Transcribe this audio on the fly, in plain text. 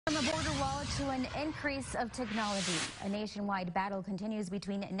From a border wall to an increase of technology, a nationwide battle continues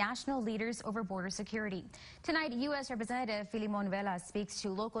between national leaders over border security. Tonight, U.S. Representative Vela speaks to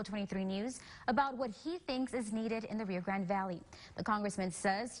Local 23 News about what he thinks is needed in the Rio Grande Valley. The congressman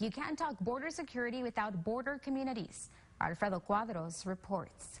says you can't talk border security without border communities. Alfredo Cuadros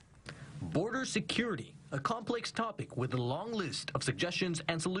reports. Border security, a complex topic with a long list of suggestions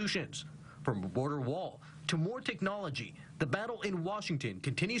and solutions. From a border wall to more technology, the battle in Washington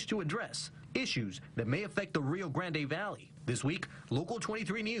continues to address issues that may affect the Rio Grande Valley. This week, Local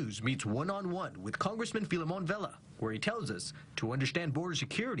 23 News meets one-on-one with Congressman Vela, where he tells us to understand border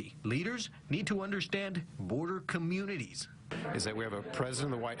security, leaders need to understand border communities. Is that we have a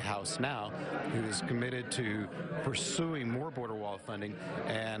president of the White House now who is committed to pursuing more border wall funding,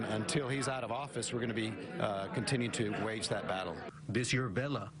 and until he's out of office, we're going to be continuing to wage that battle. This year,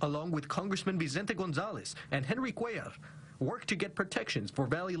 Vela, along with Congressman Vicente Gonzalez and Henry Cuellar, worked to get protections for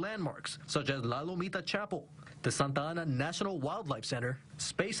valley landmarks such as La Lomita Chapel, the Santa Ana National Wildlife Center,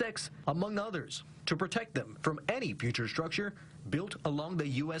 SpaceX, among others, to protect them from any future structure built along the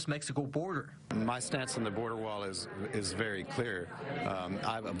U.S.-Mexico border. My stance on the border wall is very clear.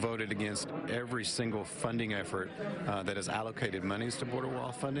 I've voted against every single funding effort that has allocated monies to border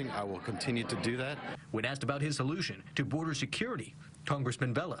wall funding. I will continue to do that. When asked about his solution to border security,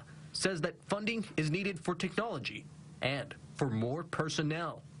 Congressman Vela says that funding is needed for technology and for more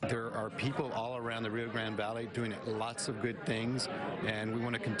personnel. There are people all around the Rio Grande Valley doing lots of good things, and we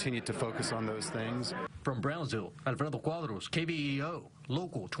want to continue to focus on those things. From Brownsville, Alfredo Cuadros, KVEO,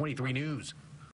 Local 23 News.